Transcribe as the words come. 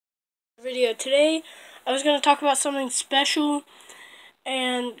Video today. I was going to talk about something special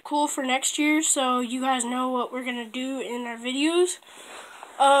and cool for next year, so you guys know what we're going to do in our videos.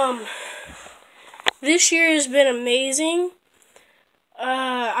 This year has been amazing.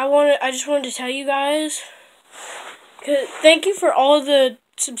 I just wanted to tell you guys, thank you for all the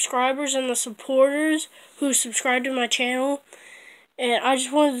subscribers and the supporters who subscribed to my channel. And I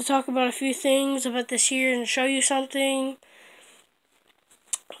just wanted to talk about a few things about this year and show you something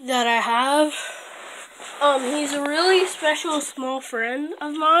that I have. He's a really special small friend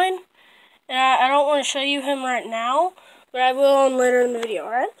of mine, and I don't want to show you him right now, but I will later in the video,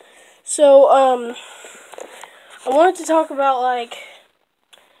 alright? So, I wanted to talk about,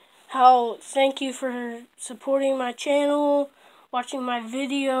 how thank you for supporting my channel, watching my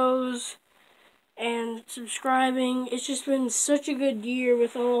videos, and subscribing. It's just been such a good year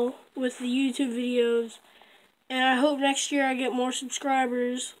with the YouTube videos. And I hope next year I get more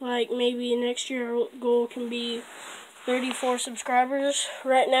subscribers. Like maybe next year our goal can be 34 subscribers.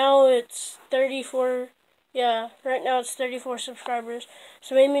 Right now it's 34. Yeah, right now it's 34 subscribers.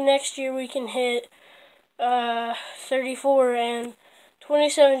 So maybe next year we can hit 34. And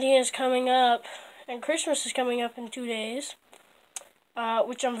 2017 is coming up, and Christmas is coming up in 2 days,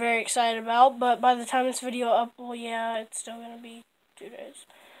 which I'm very excited about. But by the time this video up, well, yeah, it's still gonna be 2 days.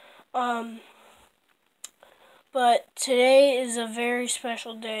 But today is a very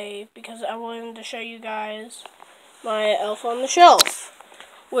special day because I wanted to show you guys my Elf on the Shelf,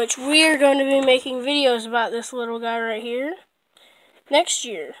 which we are going to be making videos about this little guy right here next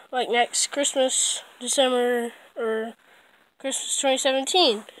year, like next Christmas, December, or Christmas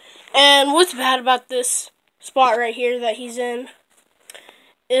 2017. And what's bad about this spot right here that he's in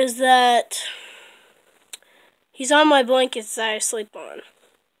is that he's on my blankets that I sleep on.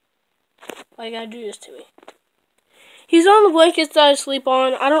 Why you gotta do this to me? He's on the blankets that I sleep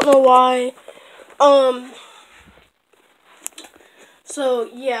on. I don't know why. So,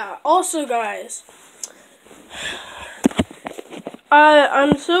 yeah. Also, guys,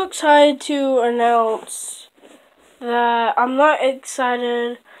 I'm so excited to announce that I'm not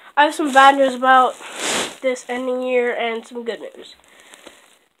excited. I have some bad news about this ending year and some good news.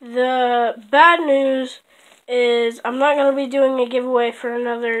 The bad news is I'm not going to be doing a giveaway for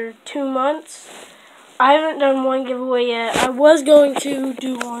another 2 months. I haven't done one giveaway yet. I was going to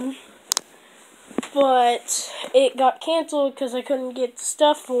do one, but it got canceled because I couldn't get the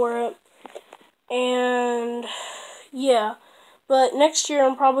stuff for it. And yeah, but next year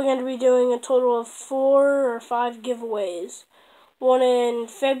I'm probably going to be doing a total of 4 or 5 giveaways. One in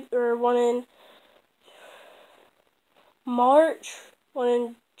one in March, one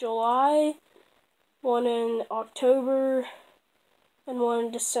in July, one in October, and one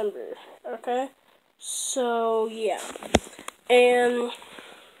in December. Okay? So, yeah. And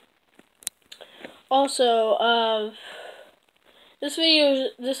also, this video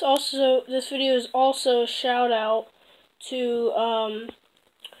is also a shout out to,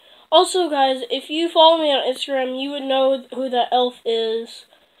 also guys, if you follow me on Instagram, you would know who that elf is.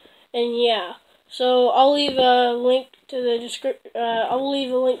 And yeah. So I'll leave a link to the I'll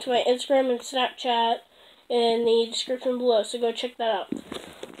leave a link to my Instagram and Snapchat in the description below, so go check that out.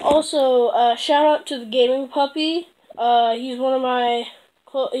 Also, shout out to the gaming puppy. He's one of my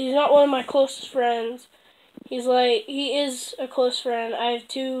he's not one of my closest friends. He is a close friend. I have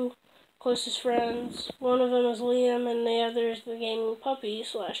 2 closest friends. One of them is Liam, and the other is the gaming puppy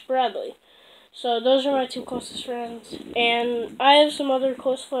 / Bradley. So those are my 2 closest friends. And I have some other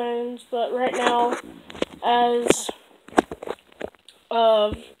close friends, but right now, as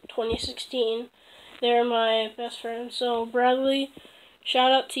of 2016, they're my best friends. So Bradley,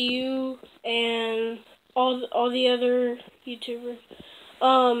 shout out to you and all the other YouTubers.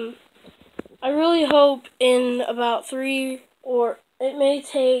 I really hope in about 3, or it may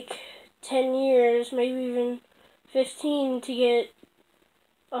take 10 years, maybe even 15 to get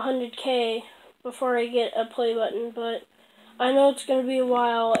 100K before I get a play button, but I know it's going to be a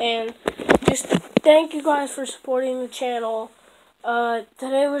while. And just thank you guys for supporting the channel.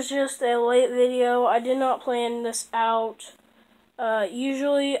 Today was just a late video. I did not plan this out.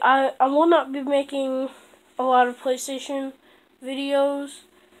 Usually I will not be making a lot of PlayStation videos.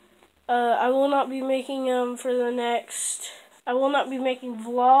 I will not be making them for the next, I will not be making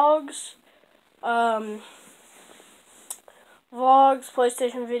vlogs,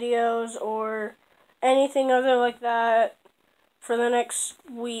 PlayStation videos, or anything other like that for the next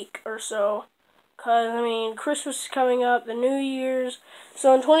week or so. Because, I mean, Christmas is coming up, the New Year's.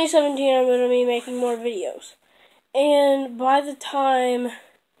 So in 2017, I'm going to be making more videos. And by the time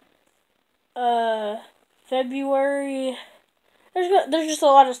February there's just a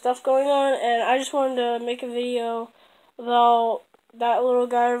lot of stuff going on, and I just wanted to make a video about that little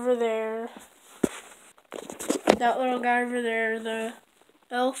guy over there. That little guy over there, the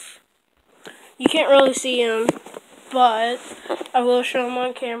elf. You can't really see him, but I will show him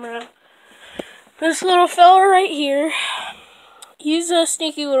on camera. This little fella right here, he's a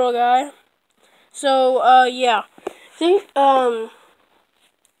sneaky little guy. So, yeah. Thank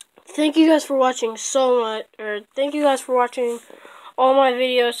you guys for watching so much, or thank you guys for watching all my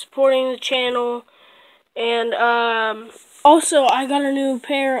videos, supporting the channel, and, also, I got a new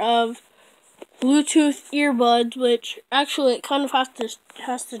pair of Bluetooth earbuds, which actually it kind of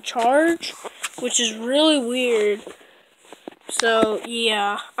has to charge, which is really weird. So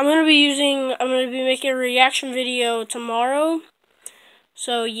yeah, I'm gonna be making a reaction video tomorrow.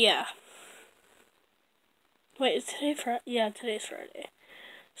 So yeah. Wait, is today Friday? Yeah, today's Friday.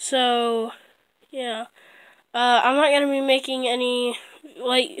 So yeah, I'm not gonna be making any.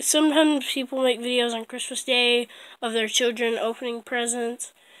 Like, sometimes people make videos on Christmas Day of their children opening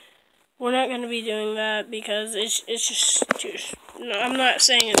presents. We're not going to be doing that because it's just too... No, I'm not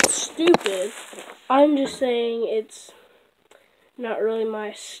saying it's stupid. I'm just saying it's not really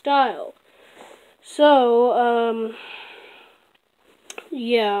my style. So,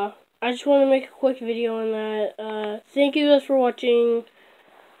 yeah. I just want to make a quick video on that. Thank you guys for watching.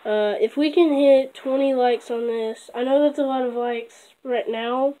 If we can hit 20 likes on this, I know that's a lot of likes right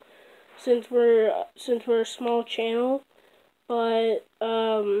now since we're a small channel, but,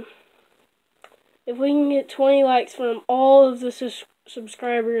 if we can get 20 likes from all of the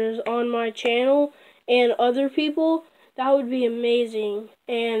subscribers on my channel and other people, that would be amazing.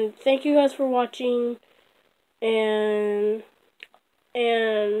 And thank you guys for watching. And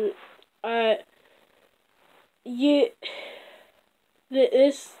yeah,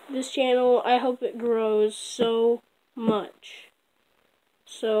 this channel, I hope it grows so much.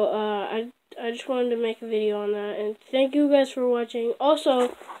 So I just wanted to make a video on that, and thank you guys for watching.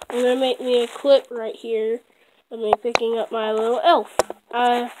 Also, I'm gonna make me a clip right here of me picking up my little elf.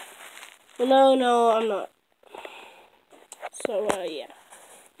 No, I'm not. So yeah,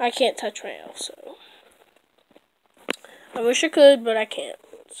 I can't touch my elf. So I wish I could, but I can't.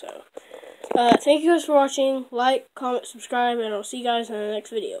 So thank you guys for watching. Like, comment, subscribe, and I'll see you guys in the next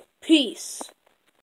video. Peace.